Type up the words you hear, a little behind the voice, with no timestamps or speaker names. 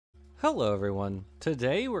Hello everyone.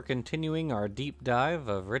 Today we're continuing our deep dive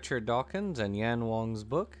of Richard Dawkins and Yan Wong's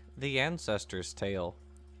book, The Ancestor's Tale.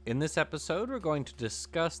 In this episode we're going to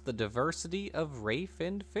discuss the diversity of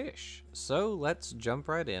ray-finned fish, so let's jump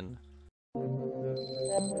right in.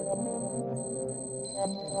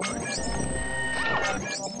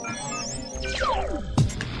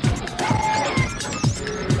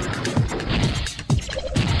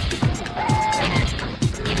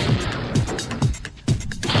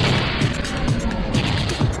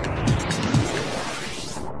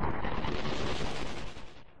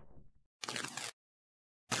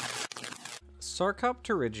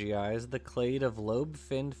 Sarcopterygi is the clade of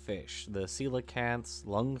lobe-finned fish, the coelacanths,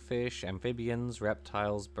 lungfish, amphibians,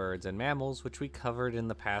 reptiles, birds, and mammals, which we covered in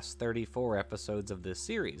the past 34 episodes of this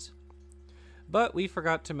series. But we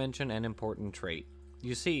forgot to mention an important trait.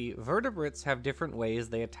 You see, vertebrates have different ways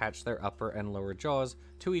they attach their upper and lower jaws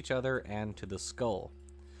to each other and to the skull.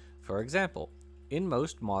 For example, in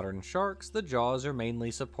most modern sharks, the jaws are mainly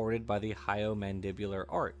supported by the hyomandibular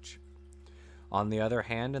arch. On the other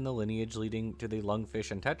hand, in the lineage leading to the lungfish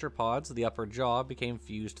and tetrapods, the upper jaw became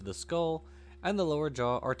fused to the skull, and the lower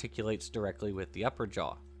jaw articulates directly with the upper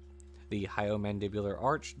jaw. The hyomandibular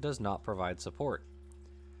arch does not provide support.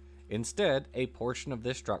 Instead, a portion of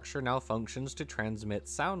this structure now functions to transmit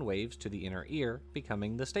sound waves to the inner ear,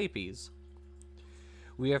 becoming the stapes.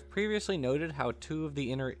 We have previously noted how two of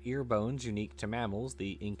the inner ear bones unique to mammals,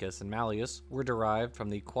 the incus and malleus, were derived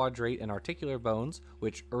from the quadrate and articular bones,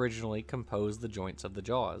 which originally composed the joints of the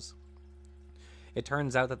jaws. It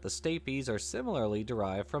turns out that the stapes are similarly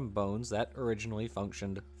derived from bones that originally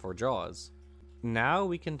functioned for jaws. Now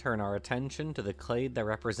we can turn our attention to the clade that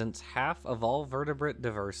represents half of all vertebrate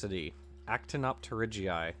diversity,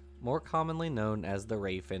 Actinopterygi, more commonly known as the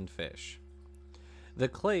ray-finned fish. The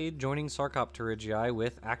clade joining Sarcopterygi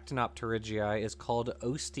with Actinopterygi is called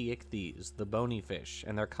osteichthyan, the bony fish,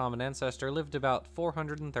 and their common ancestor lived about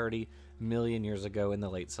 430 million years ago in the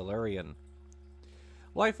late Silurian.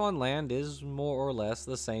 Life on land is more or less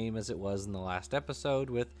the same as it was in the last episode,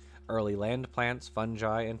 with early land plants,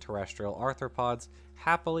 fungi, and terrestrial arthropods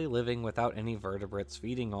happily living without any vertebrates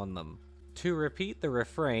feeding on them. To repeat the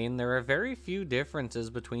refrain, there are very few differences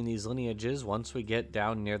between these lineages once we get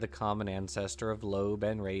down near the common ancestor of lobe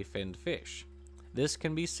and ray-finned fish. This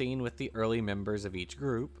can be seen with the early members of each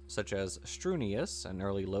group, such as Struneus, an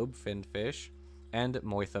early lobe-finned fish, and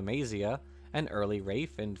Moithamasia, an early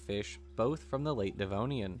ray-finned fish, both from the late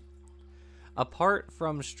Devonian. Apart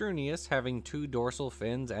from Struneus having two dorsal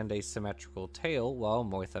fins and a symmetrical tail, while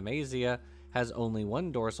Moithamasia has only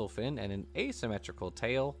one dorsal fin and an asymmetrical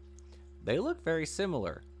tail, they look very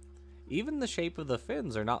similar. Even the shape of the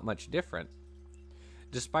fins are not much different.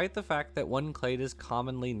 Despite the fact that one clade is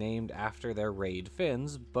commonly named after their rayed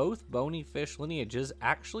fins, both bony fish lineages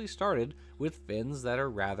actually started with fins that are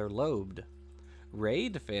rather lobed.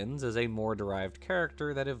 Rayed fins is a more derived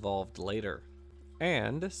character that evolved later.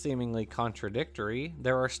 And, seemingly contradictory,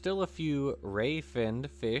 there are still a few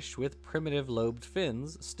ray-finned fish with primitive lobed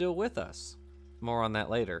fins still with us. More on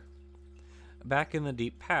that later. Back in the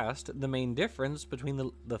deep past, the main difference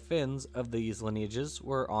between the fins of these lineages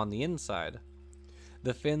were on the inside.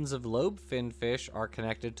 The fins of lobe-finned fish are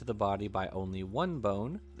connected to the body by only one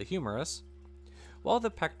bone, the humerus, while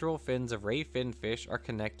the pectoral fins of ray-finned fish are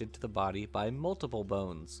connected to the body by multiple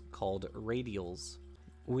bones, called radials.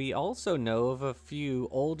 We also know of a few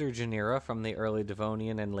older genera from the early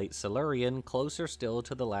Devonian and late Silurian closer still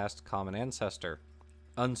to the last common ancestor.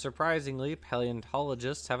 Unsurprisingly,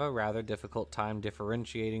 paleontologists have a rather difficult time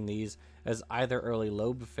differentiating these as either early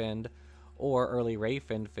lobe-finned or early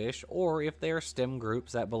ray-finned fish, or if they are stem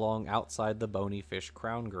groups that belong outside the bony fish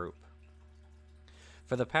crown group.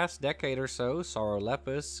 For the past decade or so,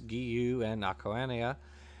 Saurolepis, Gyu, and Acoanea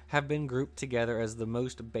have been grouped together as the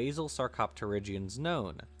most basal sarcopterygians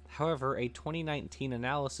known. However, a 2019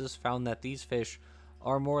 analysis found that these fish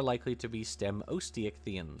are more likely to be stem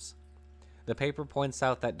osteichthyans. The paper points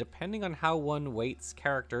out that depending on how one weights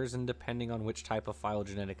characters and depending on which type of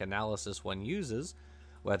phylogenetic analysis one uses,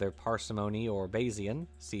 whether parsimony or Bayesian,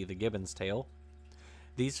 see the Gibbon's tail,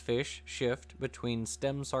 these fish shift between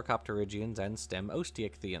stem sarcopterygians and stem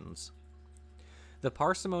osteichthyans. The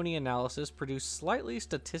parsimony analysis produced slightly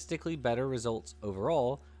statistically better results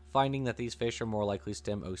overall, finding that these fish are more likely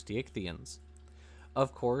stem osteichthyans.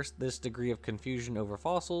 Of course, this degree of confusion over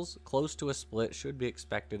fossils, close to a split, should be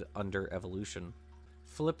expected under evolution.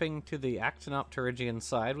 Flipping to the Actinopterygian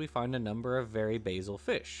side, we find a number of very basal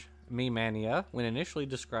fish. Memania, when initially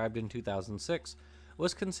described in 2006,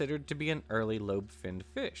 was considered to be an early lobe-finned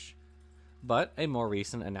fish. But a more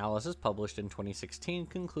recent analysis published in 2016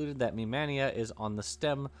 concluded that Mimania is on the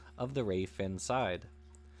stem of the ray fin side.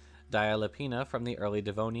 Dialepina from the early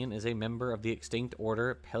Devonian is a member of the extinct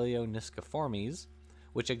order Paleonisciformes,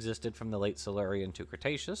 which existed from the late Silurian to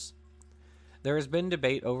Cretaceous. There has been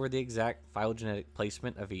debate over the exact phylogenetic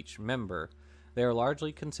placement of each member. They are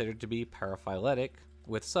largely considered to be paraphyletic,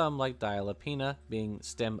 with some, like Dialepina, being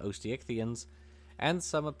stem osteichthyans, and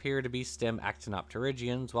some appear to be stem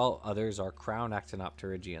Actinopterygians, while others are crown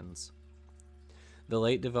Actinopterygians. The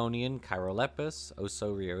late Devonian Chirolepis,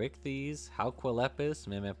 Osorioichthyes, Halquilepis,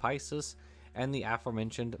 Mimipysis, and the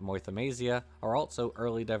aforementioned Moithamasia are also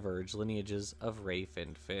early diverged lineages of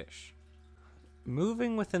ray-finned fish.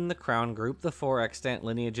 Moving within the crown group, the four extant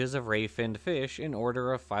lineages of ray-finned fish in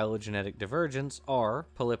order of phylogenetic divergence are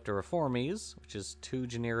Polypteriformes, which is 2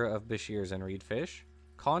 genera of bashirs and reedfish,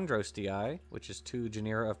 Chondrostei, which is 2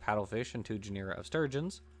 genera of paddlefish and 2 genera of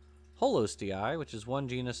sturgeons, Holostei, which is 1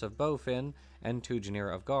 genus of bowfin and 2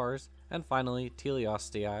 genera of gars, and finally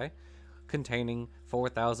Teleostei, containing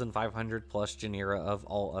 4,500 plus genera of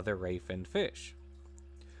all other ray-finned fish.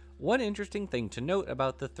 One interesting thing to note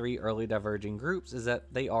about the 3 early diverging groups is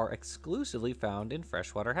that they are exclusively found in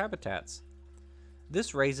freshwater habitats.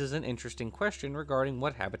 This raises an interesting question regarding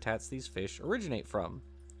what habitats these fish originate from.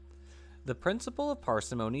 The principle of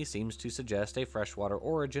parsimony seems to suggest a freshwater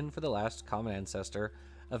origin for the last common ancestor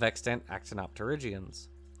of extant Actinopterygians.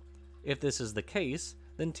 If this is the case,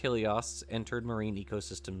 then teleosts entered marine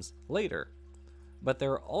ecosystems later. But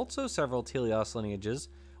there are also several teleost lineages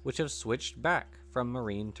which have switched back from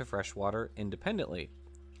marine to freshwater independently.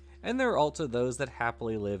 And there are also those that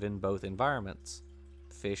happily live in both environments.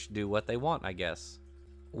 Fish do what they want, I guess.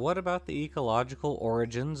 What about the ecological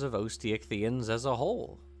origins of osteichthyans as a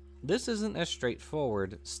whole? This isn't as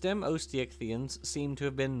straightforward. Stem osteichthyans seem to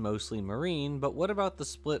have been mostly marine, but what about the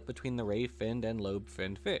split between the ray-finned and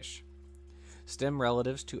lobe-finned fish? Stem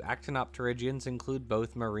relatives to Actinopterygians include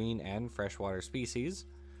both marine and freshwater species.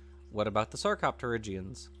 What about the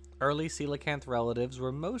sarcopterygians? Early coelacanth relatives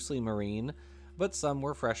were mostly marine, but some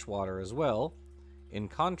were freshwater as well. In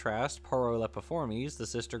contrast, Porolepiformes, the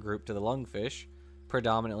sister group to the lungfish,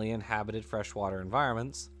 predominantly inhabited freshwater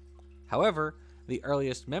environments. However, the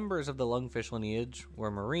earliest members of the lungfish lineage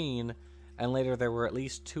were marine, and later there were at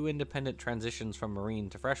least 2 independent transitions from marine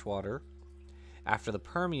to freshwater. After the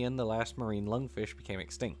Permian, the last marine lungfish became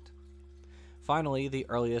extinct. Finally, the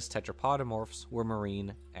earliest tetrapodomorphs were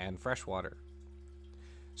marine and freshwater.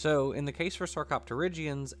 So, in the case for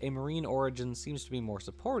sarcopterygians, a marine origin seems to be more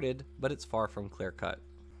supported, but it's far from clear-cut.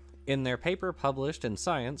 In their paper published in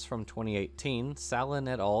Science from 2018, Salin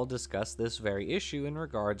et al. Discuss this very issue in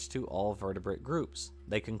regards to all vertebrate groups.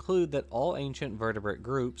 They conclude that all ancient vertebrate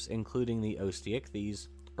groups, including the osteichthyes,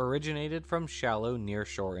 originated from shallow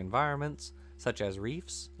nearshore environments, such as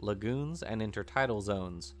reefs, lagoons, and intertidal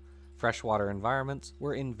zones. Freshwater environments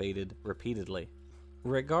were invaded repeatedly.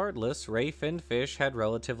 Regardless, ray-finned fish had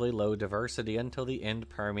relatively low diversity until the end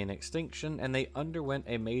Permian extinction, and they underwent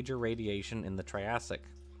a major radiation in the Triassic.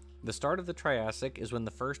 The start of the Triassic is when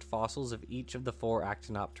the first fossils of each of the 4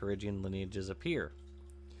 Actinopterygian lineages appear.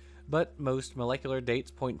 But most molecular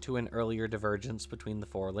dates point to an earlier divergence between the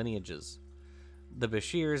 4 lineages. The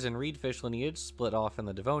bashirs and reedfish lineage split off in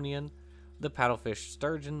the Devonian, the paddlefish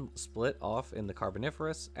sturgeon split off in the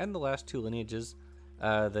Carboniferous, and the last 2 lineages,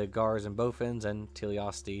 the gars and bowfins and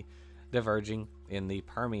teleostei, diverging in the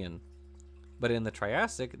Permian. But in the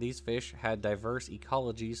Triassic, these fish had diverse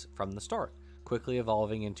ecologies from the start, quickly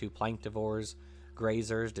evolving into planktivores,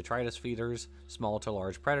 grazers, detritus feeders, small to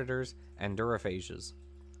large predators, and durophages.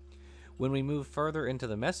 When we move further into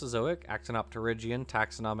the Mesozoic, Actinopterygian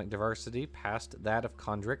taxonomic diversity passed that of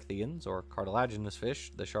chondrichthyans, or cartilaginous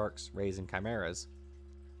fish, the sharks, rays, and chimeras.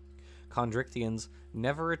 Chondrichthyans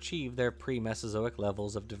never achieved their pre-Mesozoic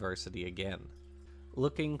levels of diversity again.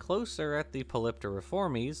 Looking closer at the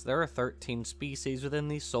Polypteriformes, there are 13 species within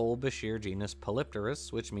the sole bashir genus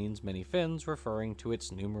Polypterus, which means many fins, referring to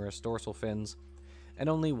its numerous dorsal fins, and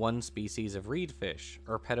only 1 species of reedfish,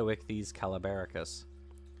 Herpetoichthyes calabaricus.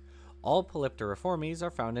 All Polypteriformes are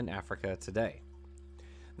found in Africa today.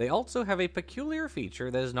 They also have a peculiar feature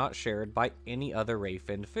that is not shared by any other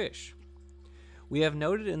ray-finned fish. We have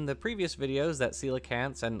noted in the previous videos that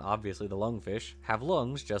coelacanths, and obviously the lungfish, have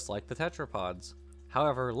lungs just like the tetrapods.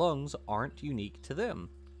 However, lungs aren't unique to them.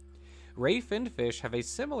 Ray-finned fish have a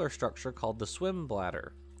similar structure called the swim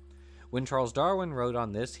bladder. When Charles Darwin wrote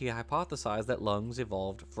on this, he hypothesized that lungs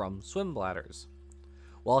evolved from swim bladders.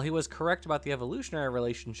 While he was correct about the evolutionary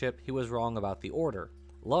relationship, he was wrong about the order.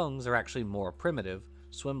 Lungs are actually more primitive.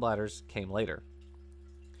 Swim bladders came later.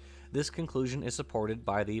 This conclusion is supported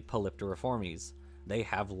by the polypteriformes. They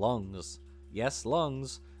have lungs. Yes,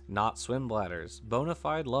 lungs, not swim bladders. Bona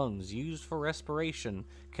fide lungs used for respiration,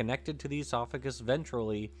 connected to the esophagus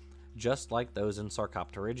ventrally, just like those in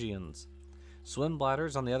sarcopterygians. Swim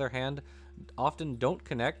bladders, on the other hand, often don't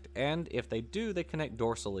connect, and if they do, they connect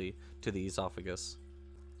dorsally to the esophagus.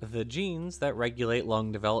 The genes that regulate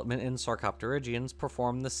lung development in sarcopterygians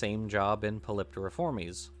perform the same job in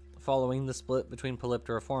polypteriformes. Following the split between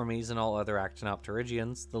polypteriformes and all other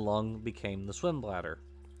actinopterygians, the lung became the swim bladder.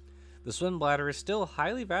 The swim bladder is still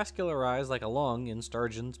highly vascularized like a lung in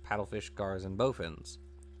sturgeons, paddlefish, gars, and bowfins.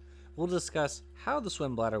 We'll discuss how the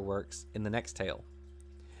swim bladder works in the next tale.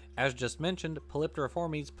 As just mentioned,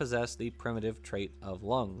 polypteriformes possess the primitive trait of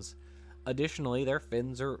lungs. Additionally, their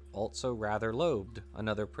fins are also rather lobed,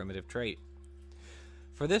 another primitive trait.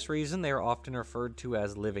 For this reason, they are often referred to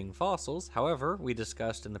as living fossils. However, we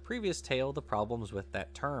discussed in the previous tale the problems with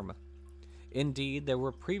that term. Indeed, there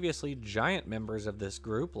were previously giant members of this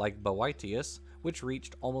group, like Boetius, which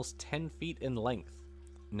reached almost 10 feet in length.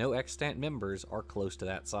 No extant members are close to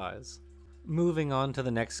that size. Moving on to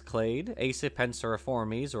the next clade,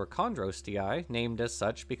 Acipenseriformes or chondrostei, named as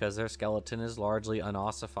such because their skeleton is largely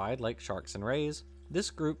unossified like sharks and rays. This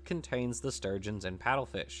group contains the sturgeons and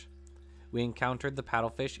paddlefish. We encountered the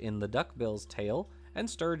paddlefish in the duckbill's tail, and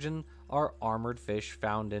sturgeon are armored fish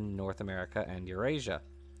found in North America and Eurasia.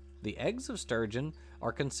 The eggs of sturgeon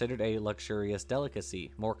are considered a luxurious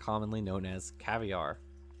delicacy, more commonly known as caviar.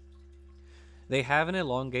 They have an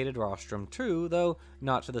elongated rostrum too, though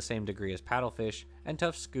not to the same degree as paddlefish, and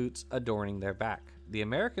tough scutes adorning their back. The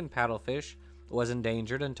American paddlefish was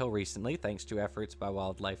endangered until recently thanks to efforts by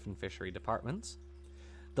wildlife and fishery departments.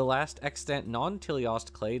 The last extant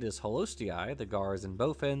non-teleost clade is Holostei, the gars and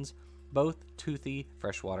bowfins, both toothy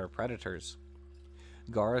freshwater predators.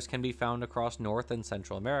 Gars can be found across North and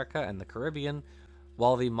Central America and the Caribbean,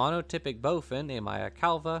 while the monotypic bowfin, Amaya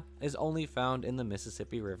calva, is only found in the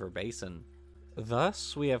Mississippi River basin.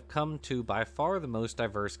 Thus, we have come to by far the most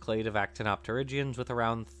diverse clade of actinopterygians with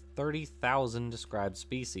around 30,000 described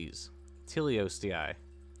species, Teleostei.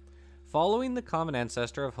 Following the common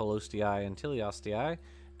ancestor of Holostei and Teleostei,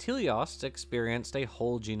 teleosts experienced a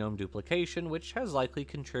whole genome duplication, which has likely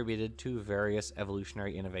contributed to various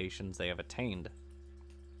evolutionary innovations they have attained.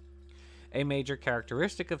 A major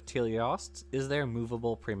characteristic of teleosts is their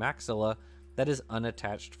movable premaxilla that is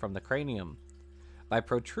unattached from the cranium. By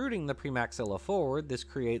protruding the premaxilla forward, this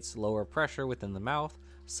creates lower pressure within the mouth,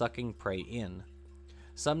 sucking prey in.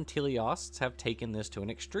 Some teleosts have taken this to an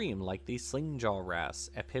extreme, like the slingjaw wrasse,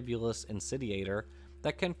 Epibulus insidiator,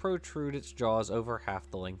 that can protrude its jaws over half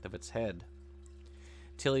the length of its head.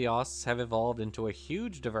 Teleosts have evolved into a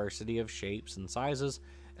huge diversity of shapes and sizes,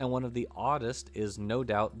 and one of the oddest is no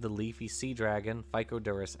doubt the leafy sea dragon,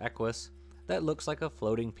 Phycodurus equus, that looks like a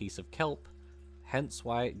floating piece of kelp, hence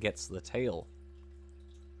why it gets the tail.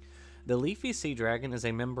 The leafy sea dragon is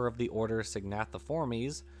a member of the order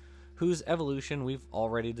Cygnathiformes, whose evolution we've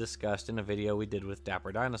already discussed in a video we did with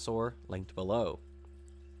Dapper Dinosaur, linked below.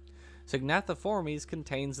 Cygnathiformes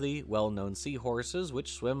contains the well-known seahorses,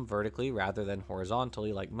 which swim vertically rather than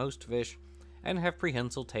horizontally like most fish, and have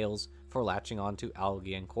prehensile tails for latching onto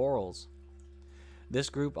algae and corals. This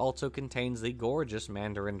group also contains the gorgeous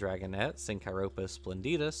mandarin dragonet, Syncharopus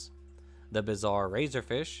splendidus, the bizarre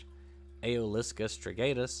razorfish, Aeolisca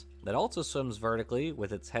strigatus, that also swims vertically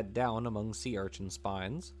with its head down among sea urchin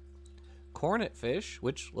spines, cornet fish,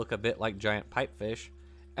 which look a bit like giant pipefish,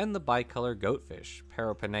 and the bicolor goatfish,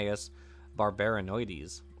 Paraponeus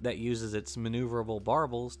barbarinoides, that uses its maneuverable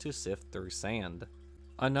barbels to sift through sand.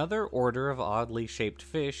 Another order of oddly shaped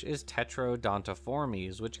fish is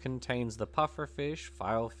Tetrodontiformes, which contains the pufferfish,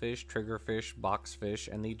 filefish, triggerfish, boxfish,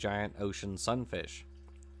 and the giant ocean sunfish.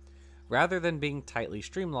 Rather than being tightly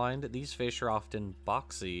streamlined, these fish are often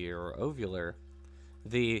boxy or ovular.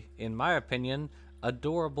 The, in my opinion,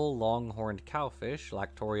 adorable long-horned cowfish,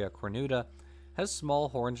 Lactoria cornuta, has small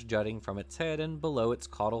horns jutting from its head and below its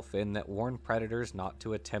caudal fin that warn predators not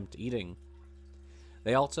to attempt eating.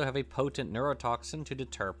 They also have a potent neurotoxin to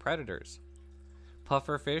deter predators.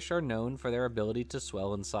 Pufferfish are known for their ability to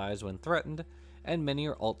swell in size when threatened, and many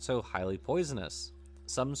are also highly poisonous.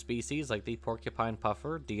 Some species, like the porcupine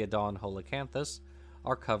puffer, Diodon holocanthus,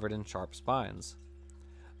 are covered in sharp spines.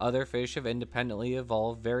 Other fish have independently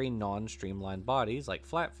evolved very non-streamlined bodies, like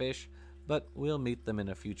flatfish, but we'll meet them in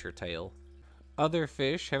a future tale. Other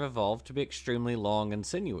fish have evolved to be extremely long and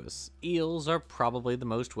sinuous. Eels are probably the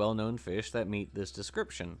most well-known fish that meet this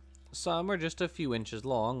description. Some are just a few inches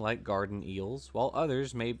long, like garden eels, while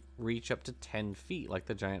others may reach up to 10 feet, like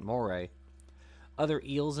the giant moray. Other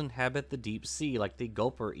eels inhabit the deep sea, like the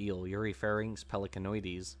gulper eel, Eurypharynx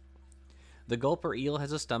pelicanoides. The gulper eel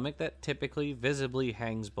has a stomach that typically visibly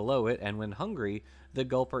hangs below it, and when hungry, the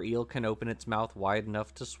gulper eel can open its mouth wide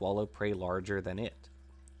enough to swallow prey larger than it.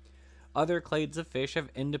 Other clades of fish have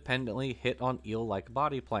independently hit on eel-like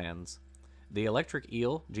body plans. The electric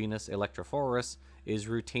eel, genus Electrophorus, is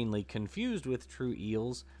routinely confused with true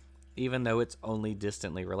eels, even though it's only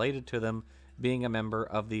distantly related to them, being a member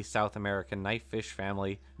of the South American knifefish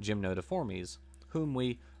family Gymnotiformes, whom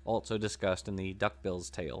we also discussed in the duckbill's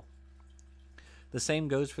tale. The same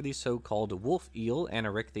goes for the so-called wolf eel,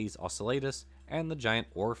 Anorichthys ocellatus, and the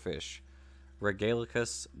giant oarfish,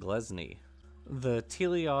 Regalicus glesni. The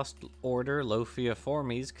teleost order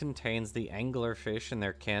Lophiiformes contains the anglerfish and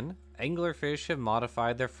their kin. Anglerfish have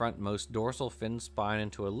modified their frontmost dorsal fin spine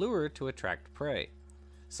into a lure to attract prey.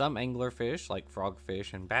 Some anglerfish, like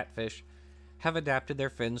frogfish and batfish, have adapted their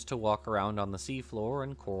fins to walk around on the seafloor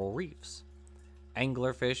and coral reefs.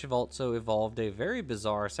 Anglerfish have also evolved a very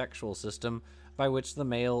bizarre sexual system by which the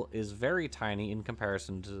male is very tiny in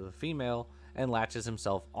comparison to the female and latches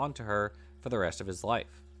himself onto her for the rest of his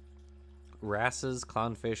life. Wrasses,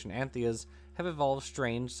 clownfish, and anthias have evolved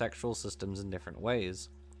strange sexual systems in different ways.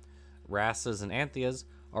 Wrasses and anthias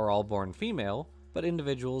are all born female, but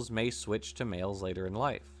individuals may switch to males later in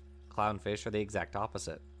life. Clownfish are the exact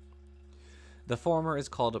opposite. The former is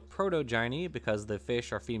called protogyny because the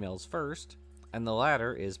fish are females first, and the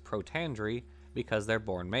latter is protandry because they're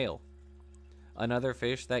born male. Another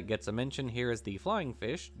fish that gets a mention here is the flying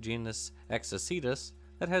fish, genus Exocetus,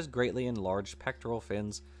 that has greatly enlarged pectoral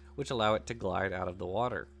fins which allow it to glide out of the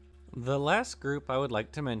water. The last group I would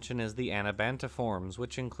like to mention is the Anabantiforms,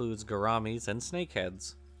 which includes gouramis and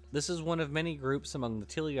snakeheads. This is one of many groups among the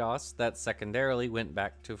teleosts that secondarily went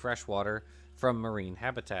back to freshwater from marine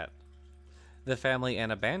habitat. The family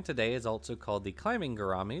Anabantidae is also called the climbing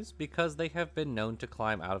gouramis because they have been known to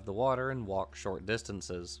climb out of the water and walk short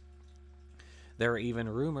distances. There are even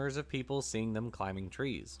rumors of people seeing them climbing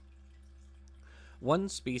trees. One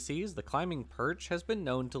species, the climbing perch, has been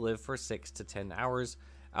known to live for 6 to 10 hours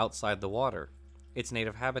outside the water. Its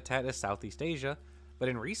native habitat is Southeast Asia, but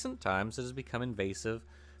in recent times it has become invasive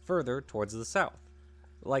further towards the south,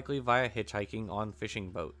 likely via hitchhiking on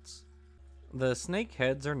fishing boats. The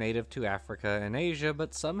snakeheads are native to Africa and Asia,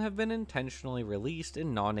 but some have been intentionally released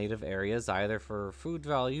in non-native areas either for food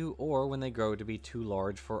value or when they grow to be too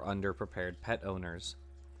large for underprepared pet owners.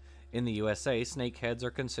 In the USA, snakeheads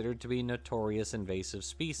are considered to be notorious invasive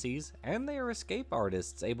species, and they are escape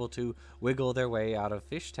artists able to wiggle their way out of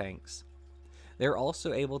fish tanks. They are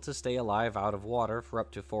also able to stay alive out of water for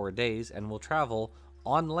up to 4 days and will travel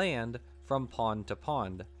on land from pond to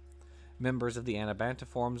pond. Members of the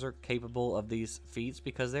Anabantiforms are capable of these feats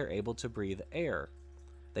because they're able to breathe air.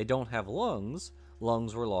 They don't have lungs.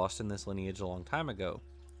 Lungs were lost in this lineage a long time ago.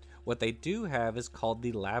 What they do have is called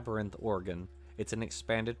the labyrinth organ. It's an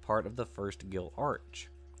expanded part of the first gill arch,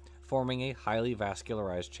 forming a highly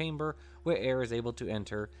vascularized chamber where air is able to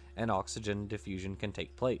enter and oxygen diffusion can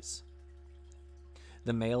take place.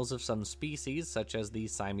 The males of some species, such as the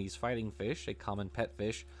Siamese fighting fish, a common pet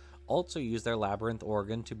fish, also use their labyrinth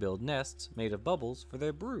organ to build nests made of bubbles for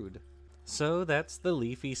their brood. So that's the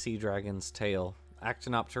leafy sea dragon's tale.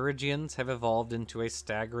 Actinopterygians have evolved into a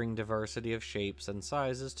staggering diversity of shapes and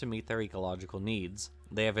sizes to meet their ecological needs.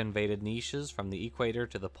 They have invaded niches from the equator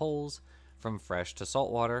to the poles, from fresh to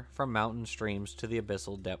saltwater, from mountain streams to the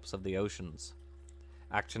abyssal depths of the oceans.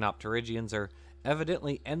 Actinopterygians are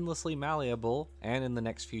evidently endlessly malleable, and in the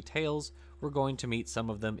next few tales, we're going to meet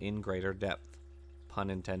some of them in greater depth.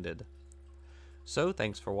 Pun intended. So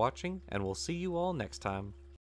thanks for watching, and we'll see you all next time.